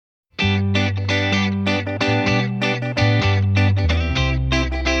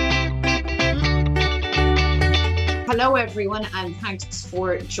Hello everyone, and thanks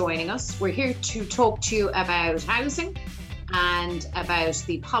for joining us. We're here to talk to you about housing and about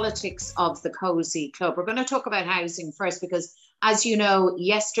the politics of the Cozy Club. We're going to talk about housing first because, as you know,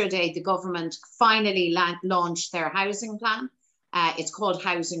 yesterday the government finally launched their housing plan. It's called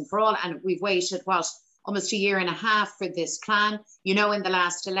Housing for All, and we've waited, almost a year and a half for this plan. You know, in the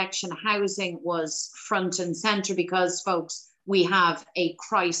last election, housing was front and centre because, folks, we have a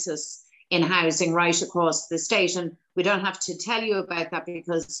crisis in housing right across the state. And we don't have to tell you about that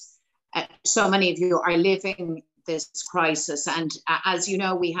because so many of you are living this crisis. And as you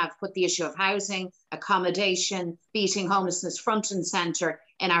know, we have put the issue of housing, accommodation, beating homelessness front and centre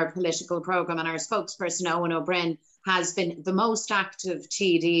in our political programme. And our spokesperson, Eoin Ó Broin, has been the most active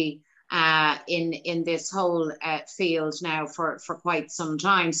TD in this whole field now for quite some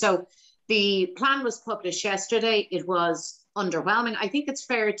time. So the plan was published yesterday. It was underwhelming. I think it's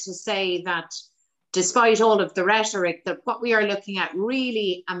fair to say that despite all of the rhetoric, that what we are looking at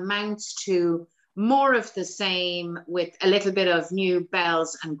really amounts to more of the same with a little bit of new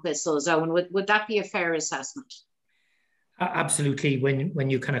bells and whistles. Owen, would that be a fair assessment? Absolutely. When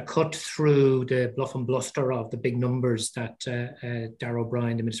you kind of cut through the bluff and bluster of the big numbers that Darragh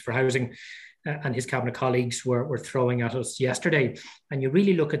O'Brien, the Minister for Housing, and his cabinet colleagues were throwing at us yesterday, and you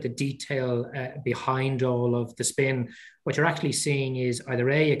really look at the detail behind all of the spin, what you're actually seeing is either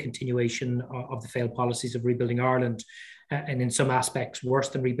a continuation of the failed policies of Rebuilding Ireland, and in some aspects worse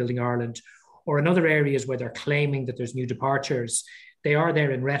than Rebuilding Ireland, or in other areas where they're claiming that there's new departures. They are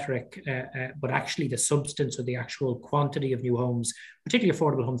there in rhetoric, but actually the substance or the actual quantity of new homes, particularly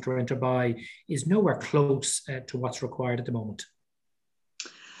affordable homes to rent or buy, is nowhere close to what's required at the moment.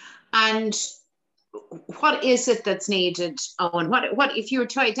 And what is it that's needed, Owen? What if you were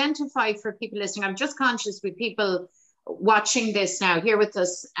to identify for people listening? I'm just conscious with people watching this now here with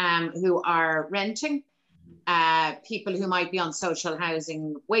us who are renting, people who might be on social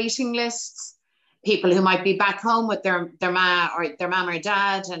housing waiting lists, people who might be back home with their mum or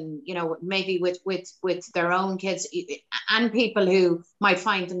dad, and maybe with their own kids, and people who might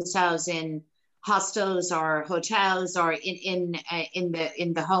find themselves in hostels or hotels or in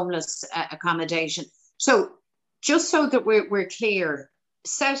the homeless accommodation. So just so that we're clear,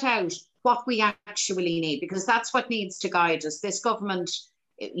 set out what we actually need, because that's what needs to guide us. This government,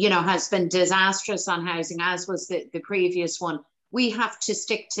 has been disastrous on housing, as was the previous one. We have to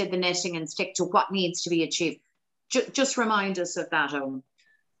stick to the knitting and stick to what needs to be achieved. Just remind us of that, Owen.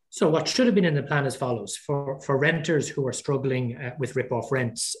 So what should have been in the plan as follows. For renters who are struggling with rip-off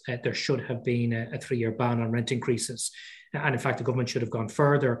rents, there should have been a 3-year ban on rent increases. And in fact, the government should have gone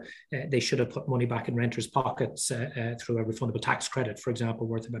further. They should have put money back in renters' pockets through a refundable tax credit, for example,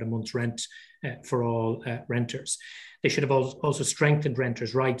 worth about a month's rent for all renters. They should have also strengthened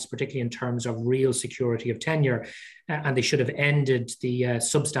renters' rights, particularly in terms of real security of tenure. And they should have ended the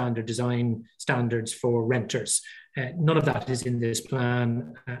substandard design standards for renters. None of that is in this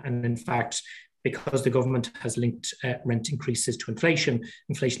plan. And in fact, because the government has linked rent increases to inflation,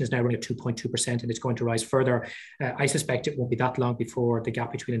 inflation is now running at 2.2% and it's going to rise further. I suspect it won't be that long before the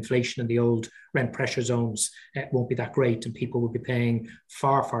gap between inflation and the old rent pressure zones won't be that great, and people will be paying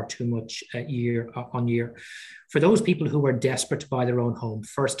far, far too much year on year. For those people who are desperate to buy their own home,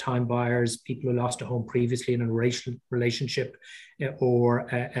 first-time buyers, people who lost a home previously in a relationship or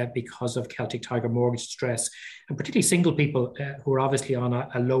because of Celtic Tiger mortgage stress, and particularly single people who are obviously on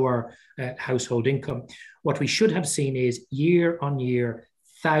a lower household income, what we should have seen is year on year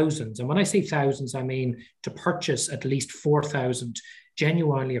thousands, and when I say thousands, I mean to purchase at least 4,000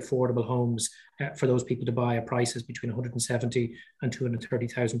 genuinely affordable homes for those people to buy at prices between 170 and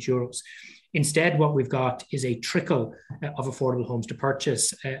 230,000 euros. Instead, what we've got is a trickle of affordable homes to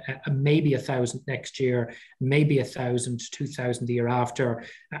purchase, maybe 1,000 next year, maybe 1,000, 2,000 the year after,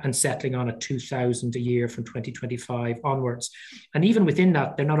 and settling on at 2,000 a year from 2025 onwards. And even within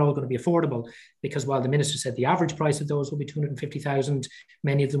that, they're not all going to be affordable, because while the minister said the average price of those will be 250,000,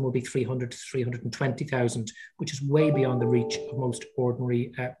 many of them will be 300 to 320,000, which is way beyond the reach of most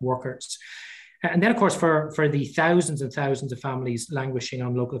ordinary workers. And then, of course, for the thousands and thousands of families languishing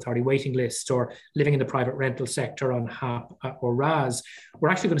on local authority waiting lists or living in the private rental sector on HAP or RAS, we're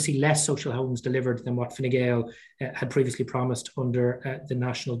actually going to see less social homes delivered than what Fine Gael had previously promised under the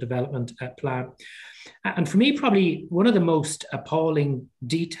National Development Plan. And for me, probably one of the most appalling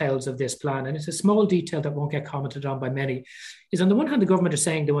details of this plan, and it's a small detail that won't get commented on by many, is on the one hand, the government are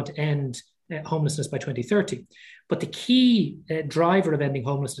saying they want to end homelessness by 2030. But the key driver of ending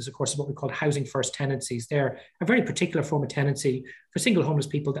homelessness, of course, is what we call housing first tenancies. They're a very particular form of tenancy for single homeless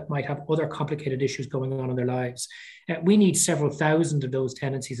people that might have other complicated issues going on in their lives. We need several thousand of those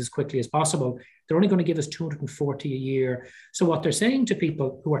tenancies as quickly as possible. They're only going to give us 240 a year. So what they're saying to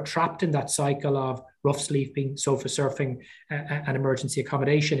people who are trapped in that cycle of rough sleeping, sofa surfing, and emergency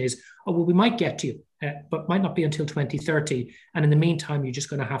accommodation is, oh, well, we might get to you, but might not be until 2030. And in the meantime, you're just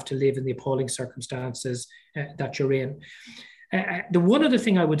going to have to live in the appalling circumstances that you're in. The one other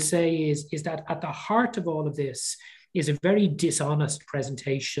thing I would say is that at the heart of all of this is a very dishonest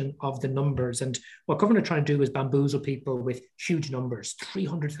presentation of the numbers. And what government are trying to do is bamboozle people with huge numbers,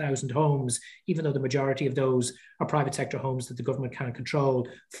 300,000 homes, even though the majority of those are private sector homes that the government can't control,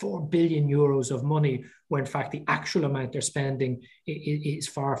 4 billion euros of money, where in fact the actual amount they're spending is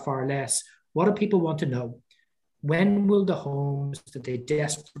far, far less. What do people want to know? When will the homes that they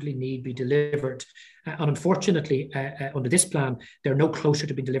desperately need be delivered? And unfortunately, under this plan, they're no closer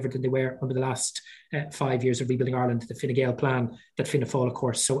to being delivered than they were under the last 5 years of Rebuilding Ireland, the Fine Gael plan that Fianna Fáil, of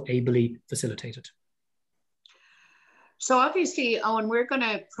course, so ably facilitated. So obviously, Owen, we're going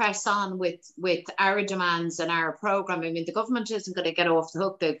to press on with our demands and our programme. I mean, the government isn't going to get off the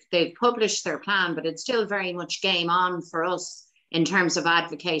hook. They've published their plan, but it's still very much game on for us in terms of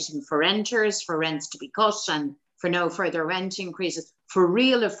advocating for renters, for rents to be cut and for no further rent increases, for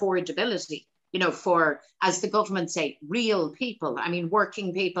real affordability, you know, for, as the government say, real people. I mean,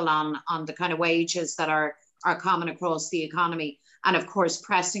 working people on the kind of wages that are common across the economy. And of course,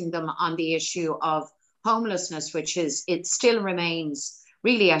 pressing them on the issue of homelessness, which is, it still remains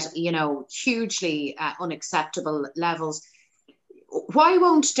really at, you know, hugely unacceptable levels. Why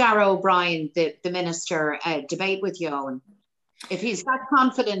won't Darragh O'Brien, the minister, debate with you, Owen? If he's that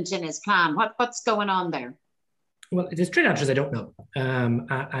confident in his plan, what's going on there? Well, the straight answer is I don't know.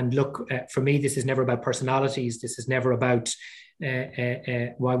 And look, for me, this is never about personalities. This is never about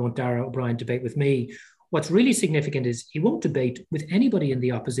why won't Darragh O'Brien debate with me. What's really significant is he won't debate with anybody in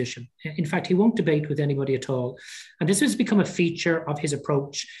the opposition. In fact, he won't debate with anybody at all. And this has become a feature of his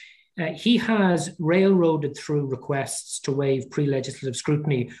approach. He has railroaded through requests to waive pre-legislative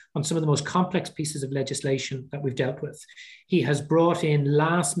scrutiny on some of the most complex pieces of legislation that we've dealt with. He has brought in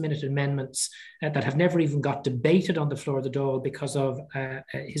last-minute amendments that have never even got debated on the floor of the Dáil because of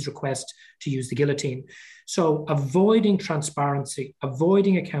his request to use the guillotine. So avoiding transparency,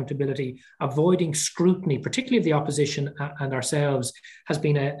 avoiding accountability, avoiding scrutiny, particularly of the opposition and ourselves, has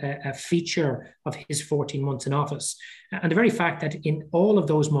been a feature of his 14 months in office. And the very fact that in all of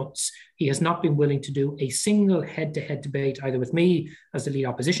those months, he has not been willing to do a single head-to-head debate, either with me as the lead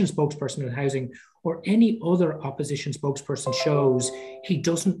opposition spokesperson on housing or any other opposition spokesperson, shows he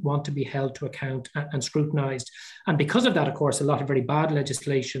doesn't want to be held to account and scrutinised. And because of that, of course, a lot of very bad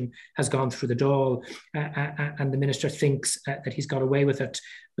legislation has gone through the Dáil, and the minister thinks that he's got away with it.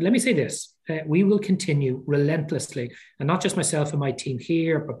 But let me say this, we will continue relentlessly, and not just myself and my team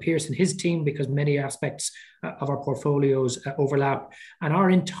here, but Pierce and his team, because many aspects of our portfolios overlap, and our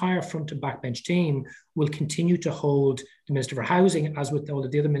entire front and backbench team will continue to hold the Minister for Housing, as with all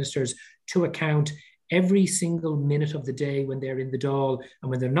of the other ministers, to account every single minute of the day when they're in the Dáil, and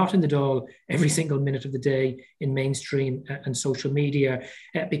when they're not in the Dáil, every single minute of the day in mainstream and social media,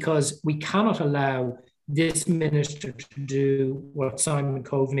 because we cannot allow this minister to do what Simon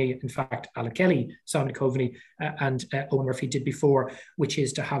Coveney, in fact, Alan Kelly, Simon Coveney and Eoghan Murphy did before, which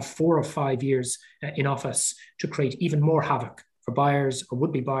is to have 4 or 5 years in office to create even more havoc for buyers or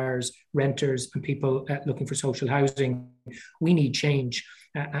would-be buyers, renters and people looking for social housing. We need change.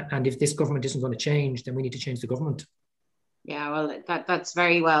 And if this government isn't going to change, then we need to change the government. Yeah, well, that's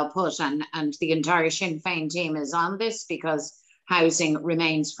very well put. And the entire Sinn Féin team is on this, because housing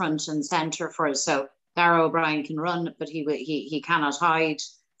remains front and centre for us. So Darragh O'Brien can run, but he cannot hide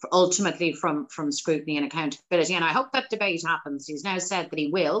ultimately from scrutiny and accountability. And I hope that debate happens. He's now said that he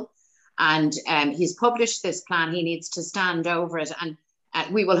will. And he's published this plan. He needs to stand over it. And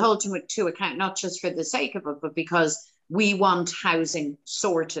we will hold him to account, not just for the sake of it, but because we want housing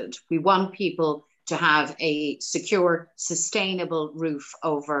sorted. We want people to have a secure, sustainable roof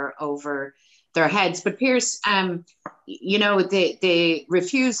over their heads. But Pierce, you know, the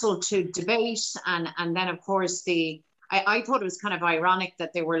refusal to debate, and then of course I thought it was kind of ironic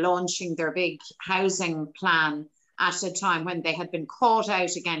that they were launching their big housing plan at a time when they had been caught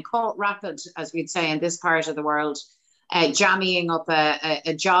rapid, as we'd say in this part of the world, jammying up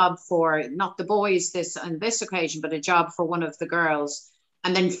a job for not the boys on this occasion, but a job for one of the girls,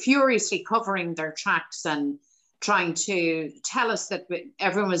 and then furiously covering their tracks and trying to tell us that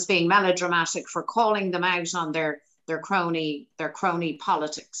everyone was being melodramatic for calling them out on their crony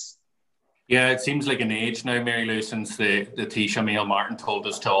politics. Yeah, it seems like an age now, Mary Lou, since the Taoiseach Micheál Martin told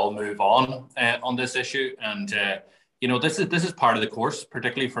us to all move on this issue. And, this is part of the course,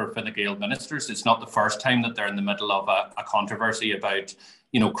 particularly for Fine Gael ministers. It's not the first time that they're in the middle of a controversy about,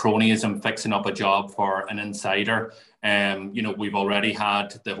 cronyism, fixing up a job for an insider. We've already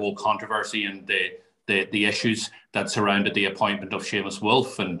had the whole controversy and the issues that surrounded the appointment of Seamus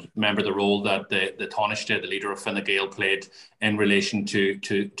Wolfe, and remember the role that the Taoiseach, the leader of Fine Gael, played in relation to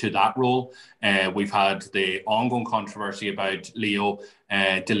that role. We've had the ongoing controversy about Leo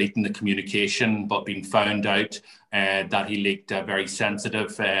deleting the communication, but being found out that he leaked a very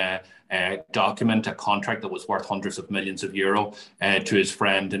sensitive document, a contract that was worth hundreds of millions of euro to his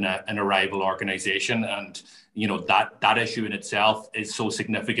friend in a rival organisation. And, that issue in itself is so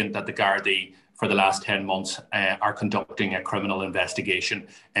significant that the Gardaí for the last 10 months are conducting a criminal investigation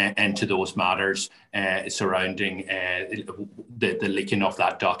into those matters surrounding the leaking of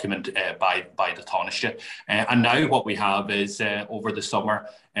that document by the Taoiseach. And now what we have is over the summer,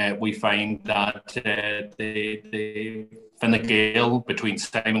 we find that the Fine Gael, between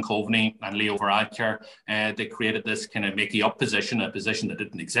Simon Coveney and Leo Varadkar, they created this kind of makey-up position, a position that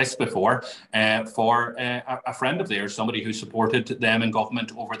didn't exist before, for a friend of theirs, somebody who supported them in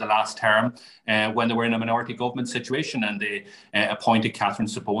government over the last term when they were in a minority government situation, and they appointed Catherine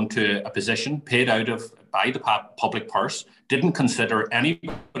Sabone to a position paid out by the public purse, didn't consider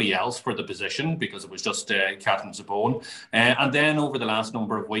anybody else for the position because it was just Catherine Sabone. And then over the last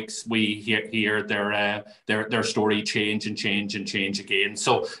number of weeks, we hear their story change again.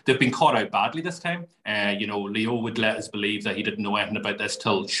 So they've been caught out badly this time. Leo would let us believe that he didn't know anything about this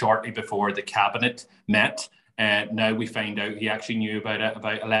till shortly before the cabinet met. Now we find out he actually knew about it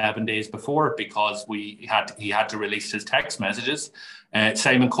about 11 days before, because he had to release his text messages.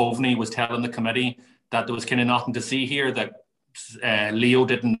 Simon Coveney was telling the committee that there was kind of nothing to see here, that Leo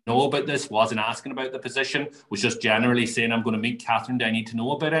didn't know about this, wasn't asking about the position, was just generally saying, I'm going to meet Catherine, do I need to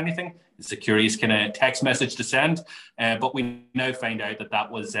know about anything? It's a curious kind of text message to send. But we now find out that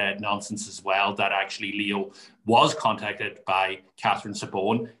was nonsense as well, that actually Leo was contacted by Catherine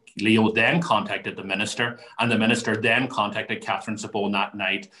Sabone. Leo then contacted the minister, and the minister then contacted Catherine Sabone that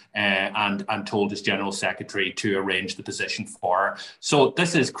night and told his general secretary to arrange the position for her. So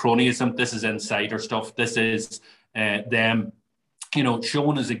this is cronyism, this is insider stuff, this is them,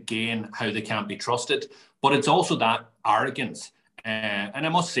 showing us again how they can't be trusted. But it's also that arrogance. And I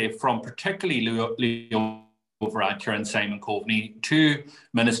must say, from particularly Leo Varadkar and Simon Coveney, two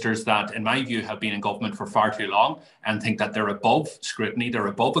ministers that, in my view, have been in government for far too long and think that they're above scrutiny, they're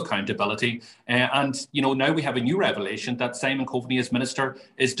above accountability. And, now we have a new revelation that Simon Coveney, as minister,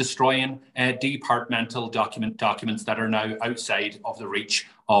 is destroying departmental documents that are now outside of the reach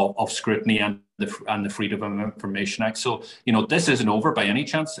of scrutiny and the Freedom of Information Act. So, this isn't over by any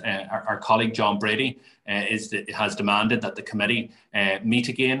chance. Our colleague John Brady has demanded that the committee meet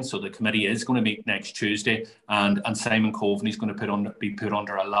again. So the committee is going to meet next Tuesday, and Simon Coveney is going to be put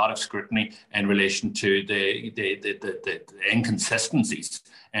under a lot of scrutiny in relation to the inconsistencies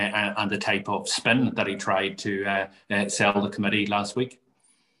and the type of spin that he tried to sell the committee last week.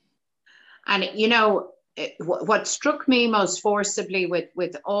 And what struck me most forcibly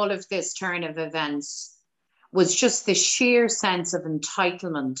with all of this turn of events was just the sheer sense of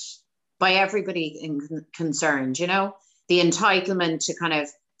entitlement by everybody concerned, the entitlement to kind of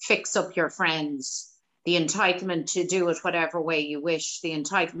fix up your friends, the entitlement to do it whatever way you wish, the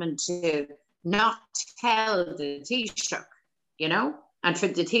entitlement to not tell the Taoiseach, and for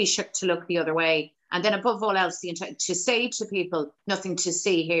the Taoiseach to look the other way. And then above all else, to say to people, nothing to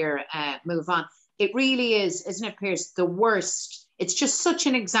see here, move on. It really is, isn't it, Pierce, the worst. It's just such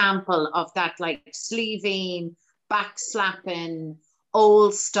an example of that, like, sleeving, backslapping,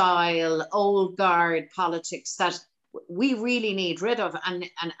 old style, old guard politics that we really need rid of. And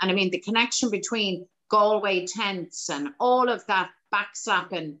I mean, the connection between Galway tents and all of that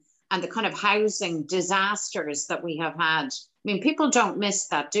backslapping and the kind of housing disasters that we have had. I mean, people don't miss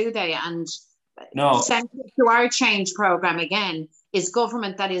that, do they? And no. Central to our change programme, again, is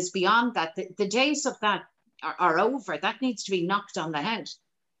government that is beyond that. The days of that are over. That needs to be knocked on the head.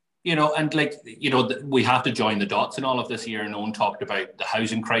 And we have to join the dots in all of this here. And Owen talked about the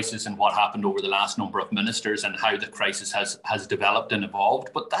housing crisis and what happened over the last number of ministers and how the crisis has developed and evolved.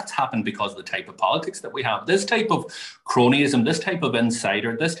 But that's happened because of the type of politics that we have. This type of cronyism, this type of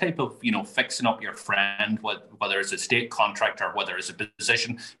insider, this type of, fixing up your friend, whether it's a state contract or whether it's a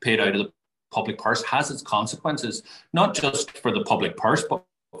position paid out of the public purse, has its consequences, not just for the public purse, but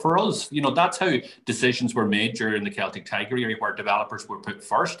for us, that's how decisions were made during the Celtic Tiger era, where developers were put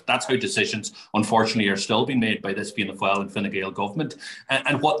first. That's how decisions, unfortunately, are still being made by this Fianna Fáil and Fine Gael government.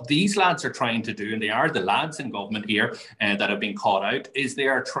 And what these lads are trying to do, and they are the lads in government here that have been caught out, is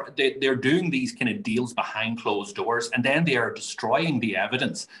they're doing these kind of deals behind closed doors, and then they are destroying the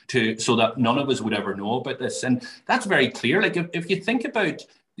evidence so that none of us would ever know about this. And that's very clear. Like if you think about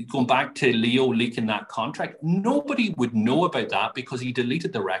going back to Leo leaking that contract, nobody would know about that because he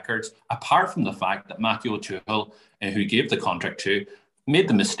deleted the records, apart from the fact that Matthew O'Toole, who gave the contract to, made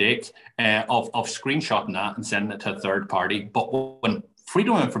the mistake of screenshotting that and sending it to a third party. But when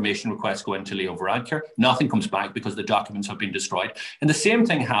freedom of information requests go into Leo Varadkar, nothing comes back because the documents have been destroyed. And the same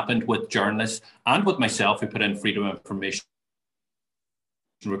thing happened with journalists and with myself, who put in freedom of information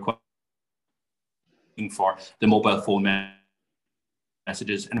request for the mobile phone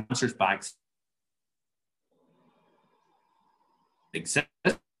messages, and answers back exist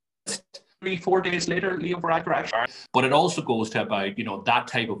 3-4 days later, Leo Varadkar actually. But it also goes to about that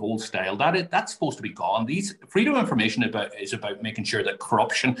type of old style that's supposed to be gone. These freedom of information is about making sure that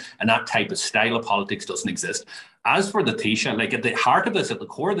corruption and that type of style of politics doesn't exist. As for the Taoiseach, like at the heart of this, at the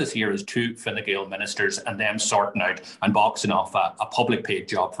core of this here, is two Fine Gael ministers and them sorting out and boxing off a public paid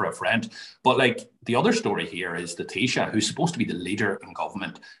job for a friend. But like the other story here is the Taoiseach, who's supposed to be the leader in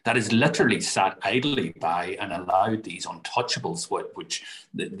government, that is literally sat idly by and allowed these untouchables, which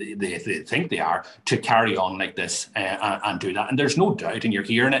they think they are, to carry on like this and do that. And there's no doubt, and you're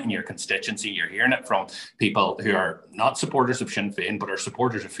hearing it in your constituency, you're hearing it from people who are not supporters of Sinn Féin, but are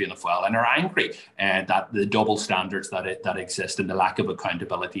supporters of Fianna Fáil, and are angry that the double standards that exist and the lack of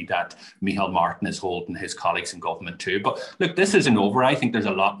accountability that Micheál Martin is holding his colleagues in government to. But look, this isn't over. I think there's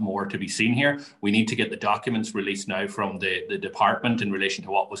a lot more to be seen here. We need to get the documents released now from the department in relation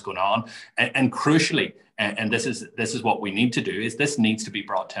to what was going on. And crucially, and this is what we need to do, is this needs to be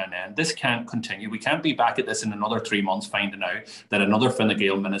brought to an end. This can't continue. We can't be back at this in another 3 months finding out that another Fine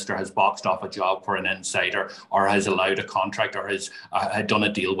Gael minister has boxed off a job for an insider, or has allowed a contract, or has had done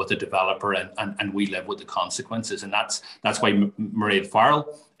a deal with a developer, and we live with the consequences. And that's why Mairead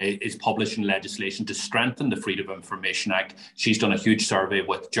Farrell is publishing legislation to strengthen the Freedom of Information Act. She's done a huge survey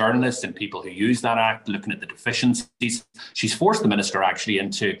with journalists and people who use that act, looking at the deficiencies. She's forced the minister actually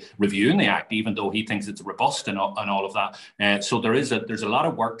into reviewing the act, even though he thinks it's robust and all of that. So there's a lot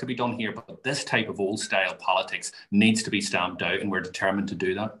of work to be done here, but this type of old style politics needs to be stamped out, and we're determined to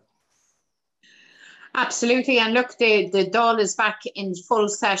do that. Absolutely. And look, the Dáil is back in full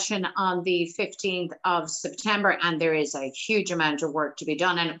session on the 15th of September, and there is a huge amount of work to be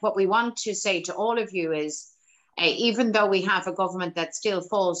done. And what we want to say to all of you is, even though we have a government that still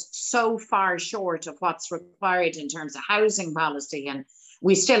falls so far short of what's required in terms of housing policy, and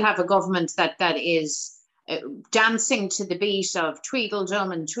we still have a government that is dancing to the beat of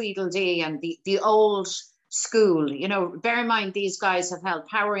Tweedledum and Tweedledee and the old school. Bear in mind, these guys have held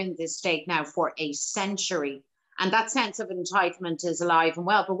power in this state now for a century, and that sense of entitlement is alive and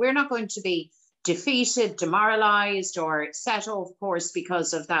well. But we're not going to be defeated, demoralized, or set off course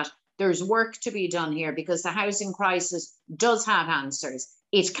because of that. There's work to be done here, because the housing crisis does have answers.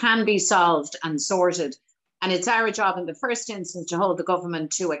 It can be solved and sorted, and it's our job in the first instance to hold the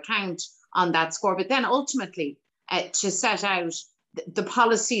government to account on that score, but then ultimately to set out the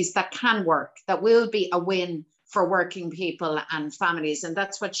policies that can work, that will be a win for working people and families. And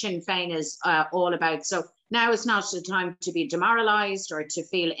that's what Sinn Féin is all about. So now is not the time to be demoralised or to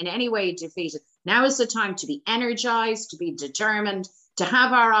feel in any way defeated. Now is the time to be energised, to be determined, to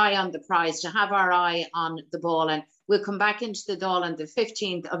have our eye on the prize, to have our eye on the ball. And we'll come back into the Dáil on the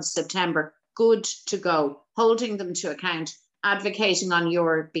 15th of September, good to go, holding them to account, advocating on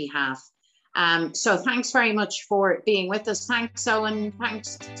your behalf. So thanks very much for being with us. Thanks, Owen.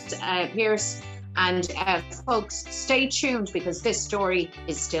 Thanks, Pierce. And folks, stay tuned, because this story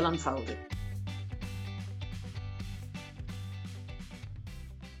is still unfolding.